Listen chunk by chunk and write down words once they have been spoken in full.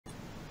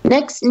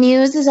Next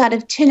news is out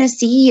of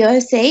Tennessee,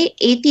 USA.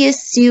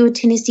 Atheists sue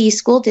Tennessee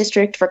school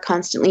district for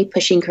constantly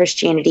pushing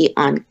Christianity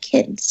on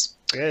kids.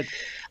 Good.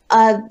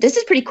 This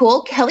is pretty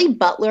cool. Kelly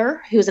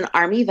Butler, who's an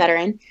Army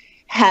veteran,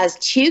 has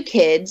 2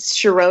 kids,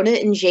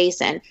 Sharona and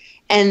Jason.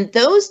 And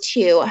those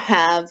 2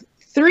 have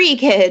 3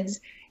 kids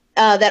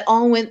that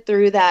all went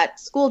through that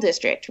school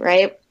district,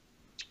 right?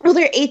 Well,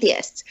 they're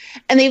atheists.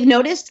 And they've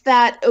noticed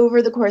that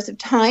over the course of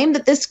time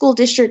that this school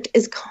district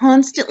is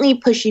constantly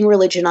pushing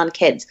religion on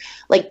kids,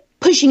 like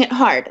pushing it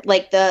hard.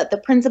 Like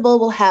the principal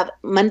will have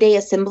Monday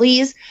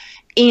assemblies,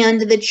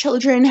 and the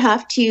children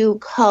have to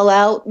call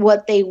out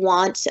what they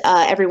want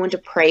everyone to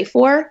pray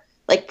for,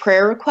 like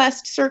prayer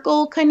request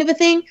circle kind of a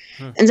thing.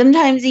 And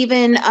sometimes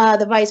even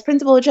the vice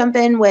principal will jump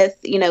in with,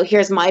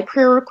 here's my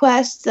prayer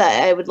requests.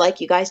 I would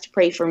like you guys to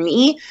pray for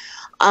me.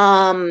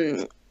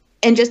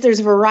 And just there's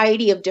a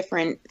variety of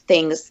different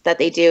things that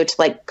they do to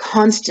like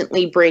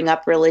constantly bring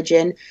up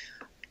religion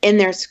in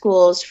their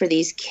schools for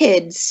these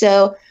kids.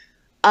 So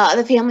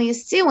the family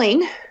is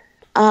suing,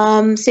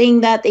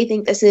 saying that they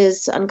think this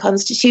is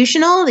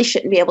unconstitutional. They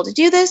shouldn't be able to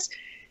do this.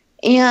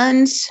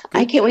 And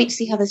I can't wait to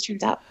see how this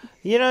turns out.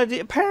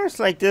 The parents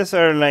like this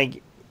are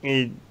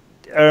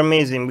are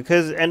amazing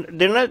and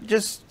they're not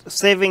just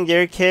saving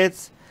their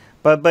kids,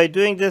 but by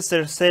doing this,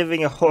 they're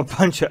saving a whole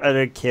bunch of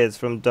other kids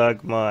from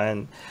dogma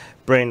and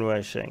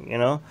brainwashing.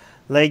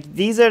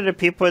 These are the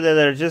people that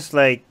are just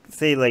say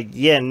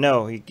yeah,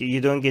 no,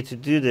 you don't get to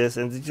do this,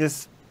 and they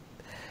just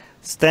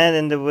stand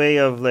in the way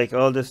of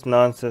all this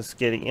nonsense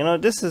getting,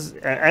 this is,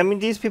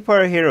 these people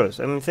are heroes.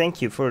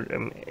 Thank you for,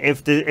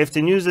 if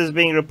the news is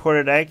being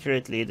reported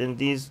accurately, then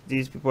these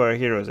people are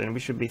heroes and we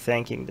should be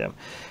thanking them.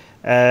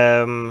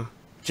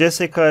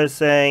 Jessica is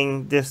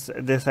saying this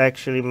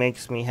actually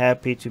makes me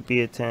happy to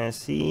be a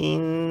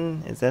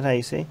Tennessean. Is that how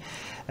you say?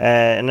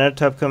 Another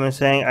top comment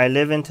saying, I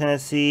live in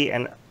Tennessee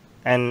and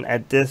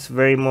at this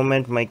very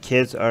moment my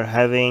kids are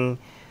having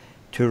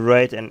to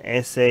write an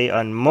essay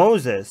on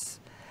Moses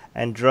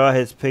and draw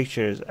his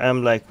pictures.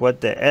 I'm like, what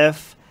the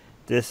F?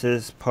 This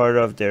is part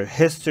of their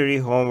history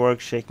homework.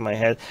 Shake my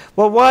head.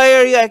 Well, why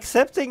are you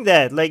accepting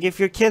that? If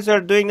your kids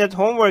are doing that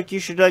homework, you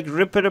should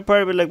rip it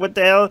apart. Be like, what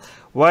the hell?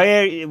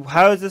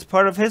 How is this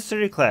part of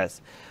history class?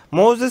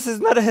 Moses is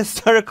not a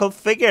historical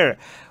figure.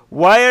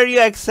 Why are you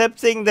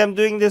accepting them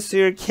doing this to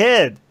your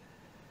kid?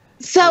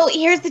 So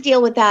here's the deal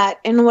with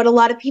that, and what a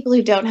lot of people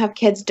who don't have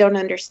kids don't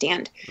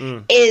understand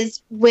is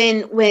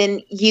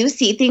when you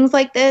see things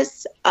like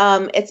this,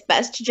 it's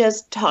best to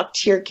just talk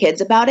to your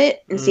kids about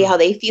it and see how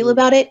they feel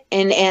about it,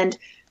 and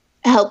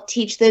help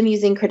teach them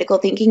using critical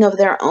thinking of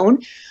their own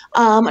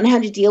on how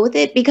to deal with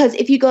it. Because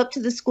if you go up to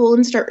the school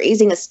and start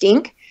raising a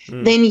stink,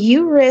 then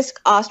you risk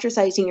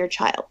ostracizing your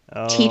child.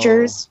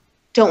 Teachers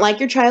don't like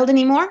your child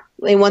anymore.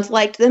 They once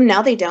liked them,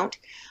 now they don't.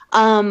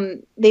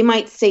 They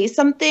might say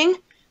something,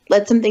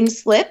 let something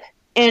slip,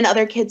 and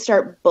other kids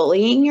start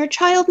bullying your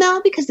child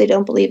now because they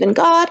don't believe in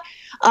God.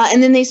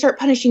 And then they start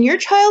punishing your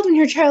child when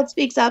your child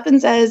speaks up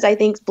and says, I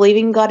think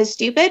believing in God is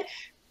stupid.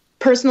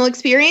 Personal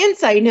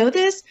experience, I know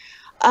this.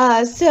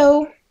 Okay.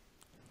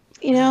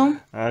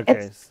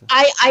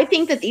 I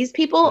think that these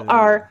people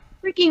are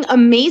freaking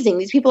amazing.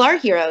 These people are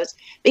heroes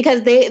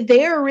because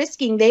they are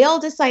risking. They all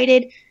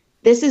decided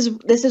this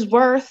is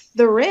worth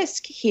the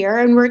risk here,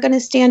 and we're going to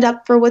stand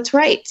up for what's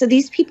right. So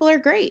these people are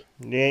great.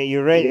 Yeah,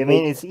 you're right.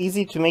 It's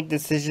easy to make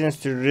decisions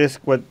to risk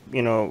what,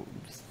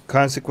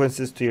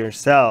 consequences to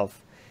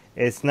yourself.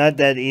 It's not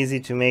that easy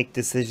to make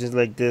decisions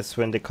like this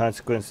when the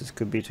consequences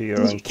could be to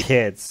your own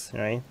kids,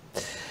 right?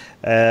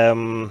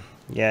 Yeah,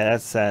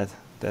 that's sad.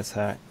 That's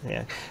hard.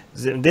 Yeah,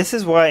 this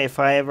is why if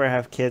I ever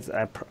have kids,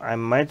 I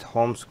might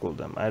homeschool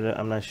them.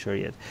 I'm not sure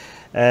yet.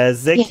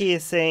 Zeki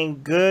is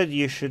saying, good,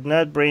 you should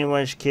not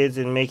brainwash kids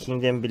in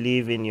making them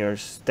believe in your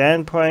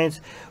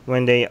standpoints.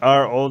 When they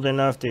are old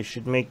enough, they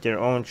should make their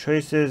own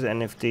choices,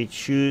 and if they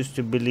choose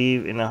to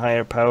believe in a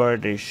higher power,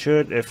 they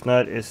should. If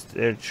not, it's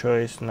their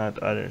choice, not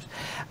others.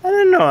 I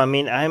don't know.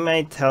 I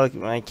might tell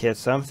my kids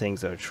some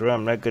things are true.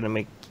 I'm not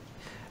gonna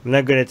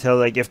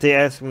tell, if they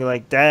ask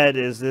me Dad,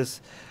 is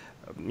this,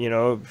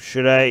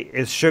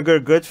 is sugar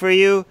good for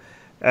you?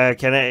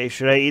 Should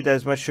I eat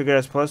as much sugar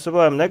as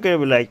possible? I'm not going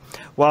to be like,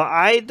 well,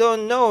 I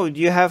don't know.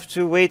 You have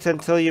to wait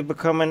until you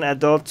become an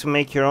adult to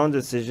make your own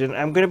decision.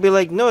 I'm going to be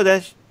like, no,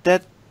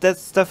 that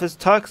stuff is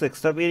toxic.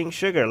 Stop eating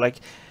sugar.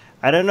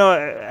 I don't know.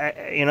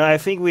 I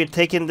think we're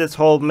taking this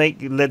whole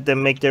let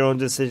them make their own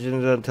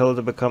decisions until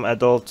they become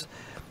adults.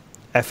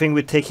 I think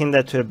we're taking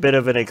that to a bit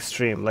of an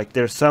extreme.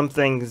 There's some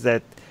things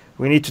that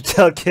we need to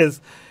tell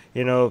kids,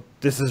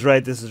 this is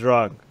right, this is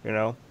wrong, I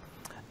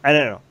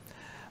don't know.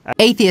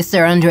 Atheists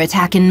are under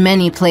attack in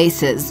many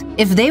places.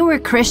 If they were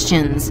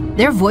Christians,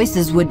 their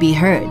voices would be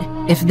heard.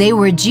 If they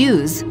were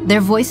Jews,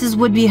 their voices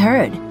would be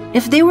heard.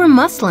 If they were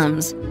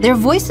Muslims, their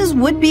voices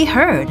would be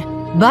heard.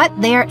 But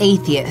they are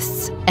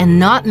atheists, and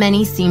not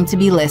many seem to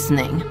be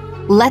listening.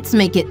 Let's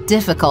make it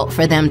difficult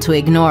for them to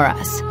ignore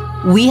us.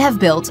 We have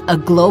built a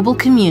global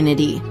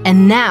community,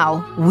 and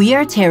now we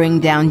are tearing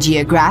down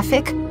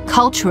geographic,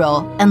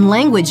 cultural, and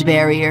language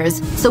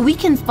barriers so we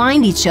can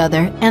find each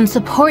other and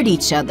support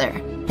each other.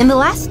 In the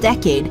last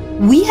decade,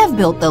 we have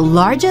built the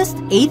largest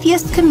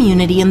atheist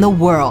community in the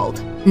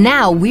world.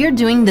 Now we're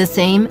doing the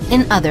same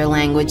in other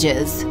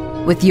languages.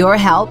 With your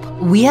help,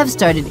 we have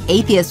started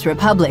Atheist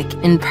Republic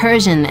in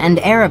Persian and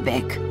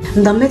Arabic.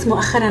 انضميت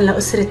مؤخراً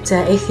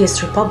لأسرة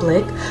Atheist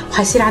Republic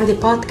وحيصير عندي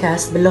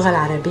بودكاست باللغة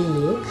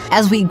العربية.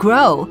 As we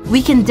grow,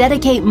 we can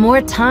dedicate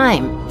more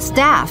time,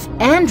 staff,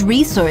 and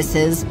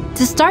resources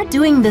to start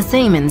doing the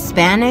same in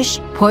Spanish,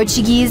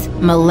 Portuguese,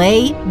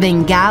 Malay,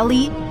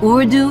 Bengali,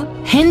 Urdu,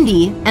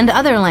 Hindi, and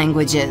other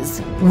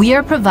languages. We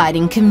are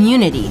providing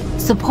community,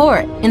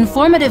 support,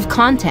 informative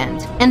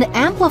content, and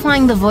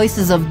amplifying the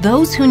voices of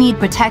those who need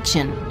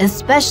protection,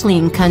 especially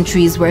in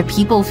countries where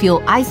people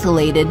feel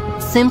isolated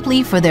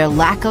simply for their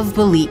lack of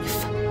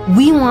belief.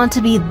 We want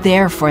to be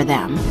there for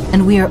them,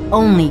 and we are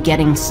only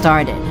getting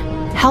started.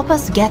 Help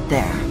us get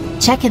there.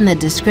 Check in the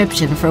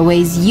description for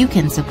ways you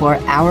can support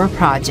our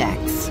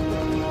projects.